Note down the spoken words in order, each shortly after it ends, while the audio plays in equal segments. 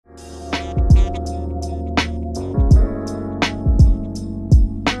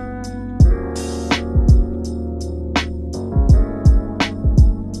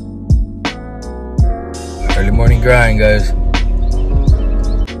grind, guys.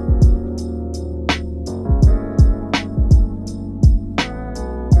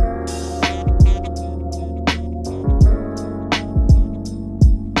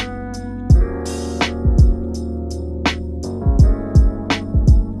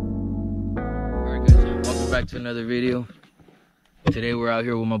 To another video. Today we're out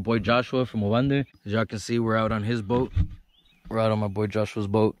here with my boy Joshua from Owande. As y'all can see, we're out on his boat. We're out on my boy Joshua's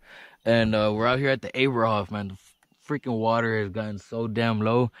boat, and we're out here at the Averhoff, man. The freaking water has gotten so damn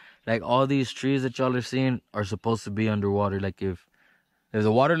low. Like, all these trees that y'all are seeing are supposed to be underwater. Like, if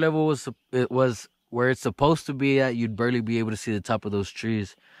the water level was where it's supposed to be at, you'd barely be able to see the top of those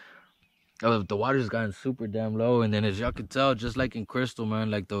trees. The water's gotten super damn low, and then as y'all can tell, just like in Crystal, man,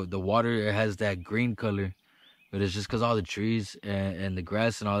 like the water, it has that green color. But it's just because all the trees and the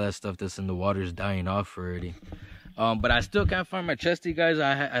grass and all that stuff that's in the water is dying off already. But I still can't find my chesty, guys.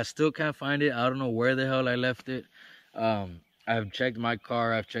 I still can't find it. I don't know where the hell I left it. I've checked my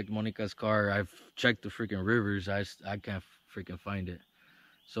car. I've checked Monica's car. I've checked the freaking rivers. I can't freaking find it.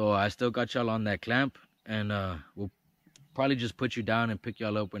 So I still got y'all on that clamp. And we'll probably just put you down and pick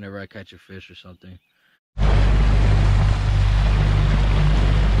y'all up whenever I catch a fish or something.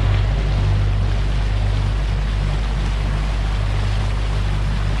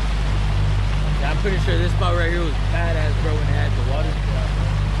 I'm pretty sure this spot right here was badass, bro, when it had the water spot, bro.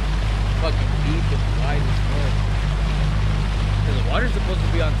 Fucking deep and wide as fuck. Because the water's supposed to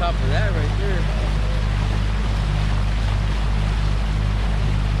be on top of that right there.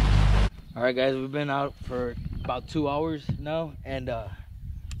 Alright, guys, we've been out for about 2 hours now, and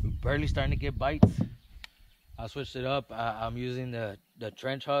we're barely starting to get bites. I switched it up. I'm using the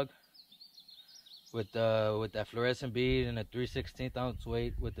trench hog with that fluorescent bead and a 3/16 ounce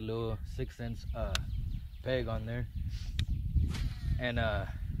weight with the little 6-inch peg on there. And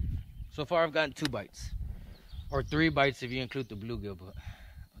so far I've gotten 2 bites, or 3 bites if you include the bluegill, but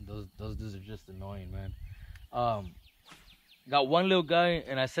those dudes are just annoying, man. Got one little guy,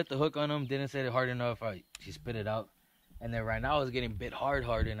 and I set the hook on him, didn't set it hard enough. He spit it out, and then right now I was getting bit hard,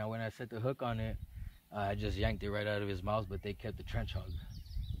 and when I set the hook on it, I just yanked it right out of his mouth, but they kept the trench hog.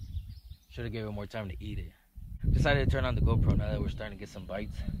 Should have given it more time to eat it. Decided to turn on the GoPro now that we're starting to get some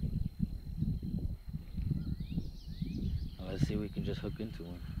bites. Now let's see if we can just hook into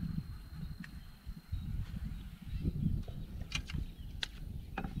one.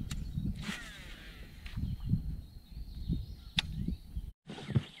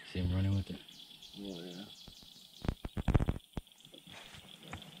 See him running with it? Oh yeah.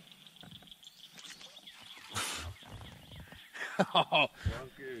 Oh,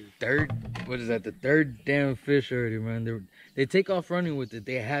 what is that? The third damn fish already, man. They take off running with it.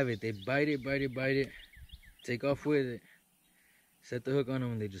 They have it. They bite it, take off with it, set the hook on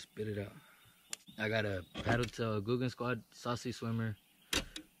them, and they just spit it out. I got a paddle tail Googan Squad Saucy swimmer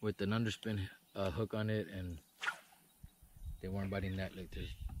with an underspin hook on it, and they weren't biting that. Look,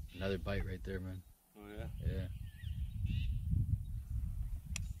 there's another bite right there, man. Oh yeah? Yeah.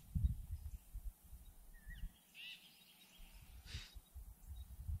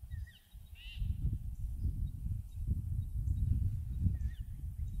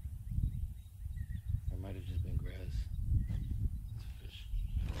 Might have just been grass. Fish.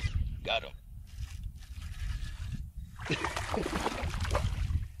 Got him.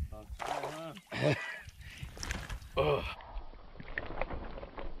 Oh.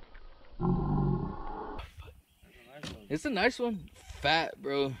 It's a nice one. Fat,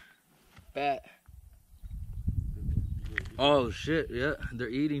 bro. Fat. Oh shit, yeah, they're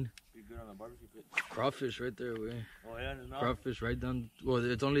eating. Be good on the barbecue pit. Crawfish right there, way. Oh yeah, there's not. Crawfish right down. Well,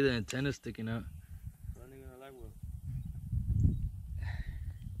 it's only the antenna sticking out.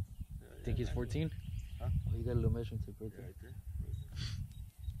 Think he's 14? Huh? Oh, you got a little measuring tape right there.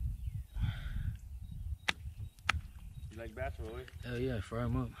 You like bass, Roy? Hell yeah, fry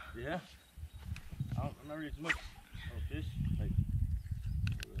him up. Yeah? I'm not really much fish. Like,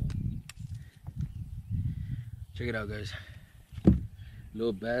 check it out, guys.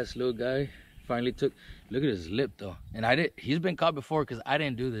 Little bass, little guy. Finally took. Look at his lip though. And he's been caught before because I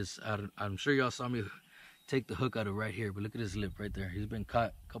didn't do this. I'm sure y'all saw me take the hook out of right here, but look at his lip right there. He's been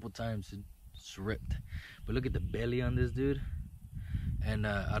caught a couple times and it's ripped. But look at the belly on this dude. And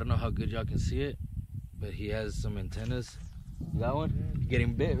I don't know how good y'all can see it, but he has some antennas. You got one? Yeah.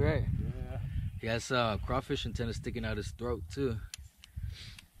 Getting bit, right? Yeah. He has crawfish antennas sticking out his throat too.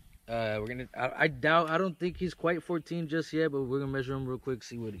 We're gonna. I don't think he's quite 14 just yet, but we're gonna measure him real quick,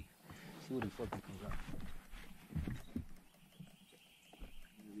 see what he fucking comes out.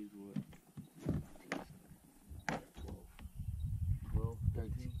 12,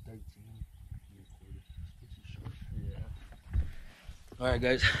 13. All right,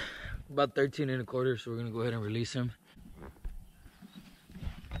 guys, about 13 and a quarter, so we're gonna go ahead and release him.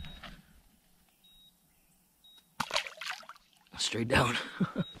 Straight down.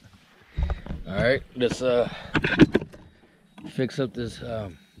 All right, let's fix up this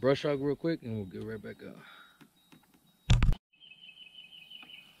BrushHog real quick, and we'll get right back up.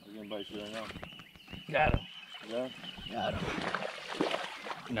 I'm gonna bite you right now. Got him. Yeah? Got him.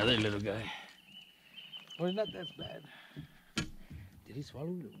 Another little guy. Well, it's not that bad. Did he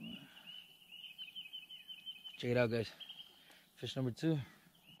swallow it? Check it out, guys. Fish number 2.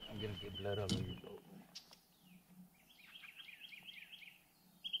 I'm gonna get blood all over your boat.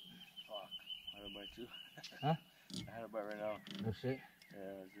 Fuck. I had a bite too. Huh? I had a bite right now. No shit?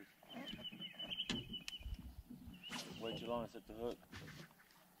 Yeah, it's just way too long to set the hook.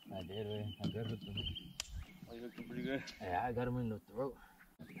 I did, man. I got hooked him. Oh, you hooked him pretty good? Yeah, I got him in the throat.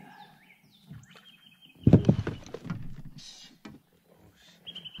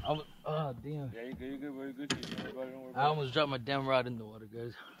 Oh, damn. Yeah, you're good, very good. Don't worry about it, don't worry I about almost dropped my damn rod in the water,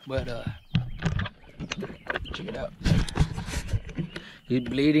 guys. But, check it out. He's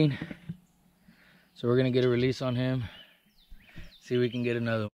bleeding. So we're gonna get a release on him. See if we can get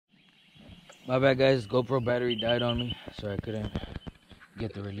another one. My bad, guys. GoPro battery died on me, so I couldn't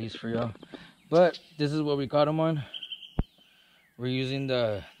get the release for y'all. But this is what we caught him on. We're using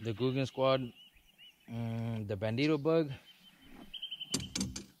the Googan squad, the Bandito bug.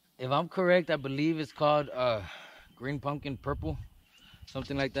 If I'm correct, I believe it's called green pumpkin purple,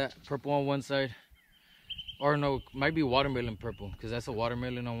 something like that. Purple on one side, or no, it might be watermelon purple, because that's a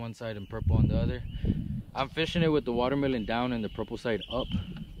watermelon on one side and purple on the other. I'm fishing it with the watermelon down and the purple side up,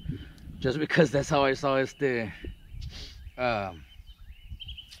 just because that's how I saw it.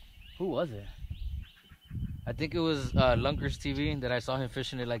 Who was it? I think it was Lunker's TV that I saw him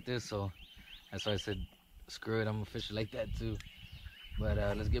fishing it like this, so that's why I said, screw it, I'm gonna fish it like that too. But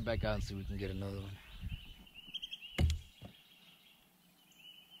let's get back out and see if we can get another one.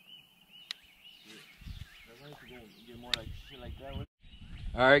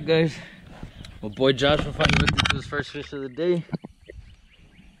 All right, guys. My boy Joshua finally hooked into his first fish of the day.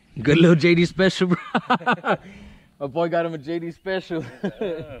 Good little JD special, bro. My boy got him a JD special.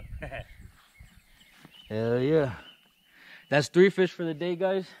 Hell yeah. That's 3 fish for the day,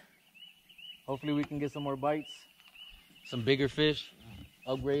 guys. Hopefully we can get some more bites. Some bigger fish.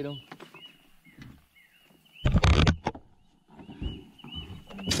 Upgrade them.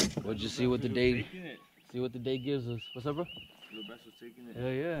 We'll just see what the day gives us. What's up, bro? The best was taking it.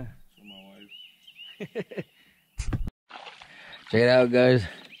 Hell yeah. So my wife. Check it out, guys.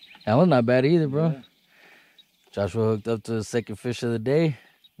 That one's not bad either, bro. Yeah. Joshua hooked up to the second fish of the day.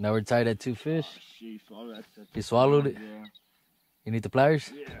 Now we're tied at 2 fish. Oh, she swallowed that stuff. He swallowed it? Yeah. You need the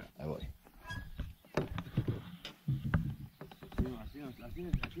pliers? Yeah. I will. I seen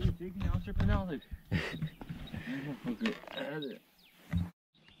it taking it. I was tripping out like.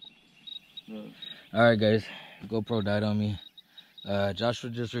 All right, guys. GoPro died on me. Joshua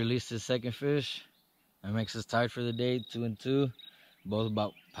just released his second fish. That makes us tied for the day, 2 and 2. Both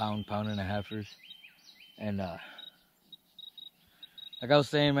about pound and a halfers. And like I was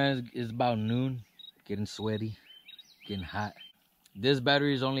saying, man, it's about noon. Getting sweaty, getting hot. This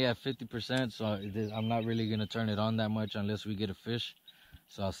battery is only at 50%, so I'm not really gonna turn it on that much unless we get a fish.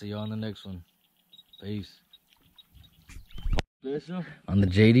 So I'll see you on the next one. Peace. Special? On the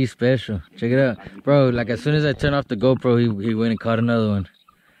JD special. Check it out. Bro, like as soon as I turned off the GoPro, he went and caught another one.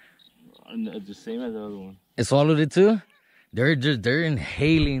 It's the same as the other one. It swallowed it too? They're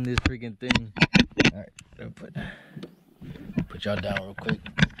inhaling this freaking thing. Alright, let me put y'all down real quick.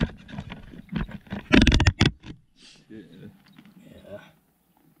 Yeah.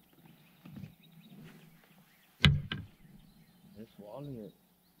 They're swallowing it.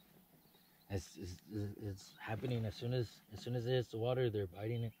 It's happening as soon as it hits the water, they're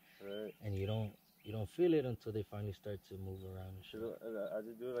biting it. Right. And you don't feel it until they finally start to move around and shit. I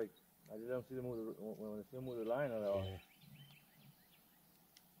just do it like, I just don't see them move when I see them move the line at all. Yeah.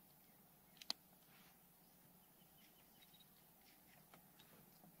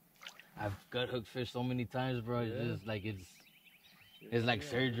 I've gut hooked fish so many times, bro. It's just like it's like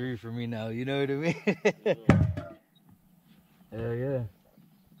surgery for me now. You know what I mean? Hell yeah.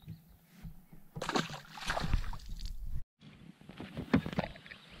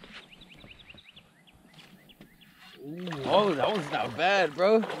 Ooh. Oh, that one's not bad,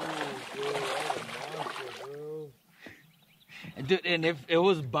 bro. Ooh, dude, that was a monster, bro. Dude, and if it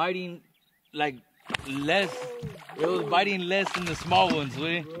was biting like less, it was biting less than the small ones,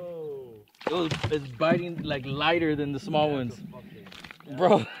 man. It's biting like lighter than the small ones.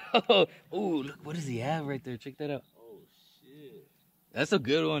 Bro. Ooh, look, what does he have right there? Check that out. Oh shit. That's a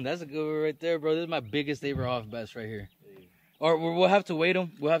good one. That's a good one right there, bro. This is my biggest Averhoff bass right here. Or we'll have to weight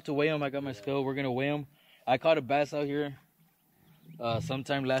them. We'll have to weigh them. I got my scale. We're gonna weigh them. I caught a bass out here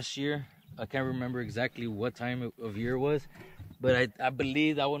sometime last year. I can't remember exactly what time of year it was, but I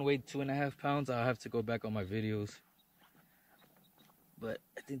believe that one weighed 2.5 pounds. I'll have to go back on my videos. But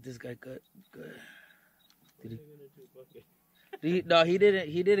I think this guy got good. No, he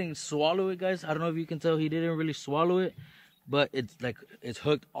didn't swallow it, guys. I don't know if you can tell, he didn't really swallow it, but it's like it's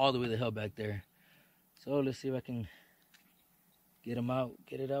hooked all the way the hell back there. So let's see if I can get him out,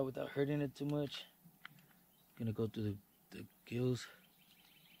 get it out without hurting it too much. Gonna go through the gills.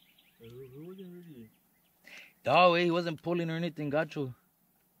 No, he wasn't pulling or anything, gacho.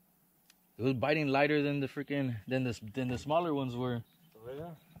 It was biting lighter than the freaking than the smaller ones were. Oh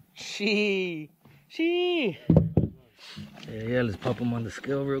yeah. She. Yeah, let's pop him on the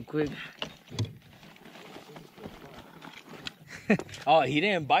scale real quick. Oh, he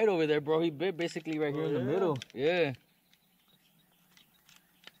didn't bite over there, bro. He bit basically right here in the middle. Yeah.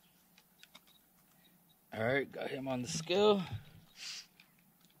 All right, got him on the scale.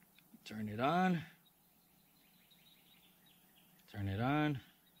 Turn it on. Turn it on.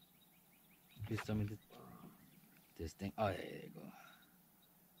 Please tell me this thing. Oh, yeah, there you go.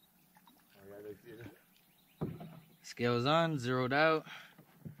 Scale's on, zeroed out.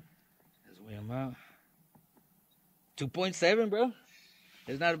 Let's weigh him out. 2.7, bro.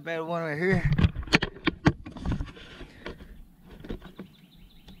 It's not a bad one right here.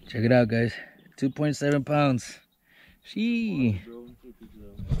 Check it out, guys. 2.7 pounds. She.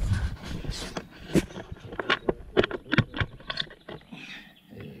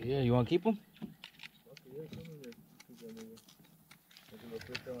 Yeah, you want to keep them?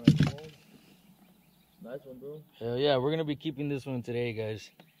 Nice one, bro. Hell yeah, we're gonna be keeping this one today, guys.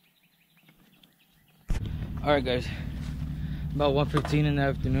 All right, guys. About 1:15 in the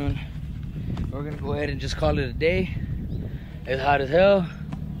afternoon. We're gonna go ahead and just call it a day. It's hot as hell.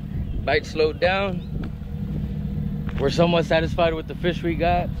 Bite slowed down. We're somewhat satisfied with the fish we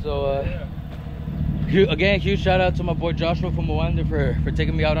got. So again, huge shout out to my boy Joshua from Moanda for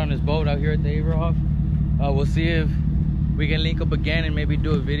taking me out on his boat out here at the Averhoff. We'll see if we can link up again and maybe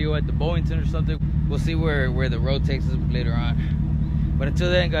do a video at the Bowington or something. We'll see where the road takes us later on. But until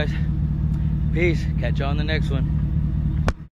then, guys, peace. Catch you on the next one.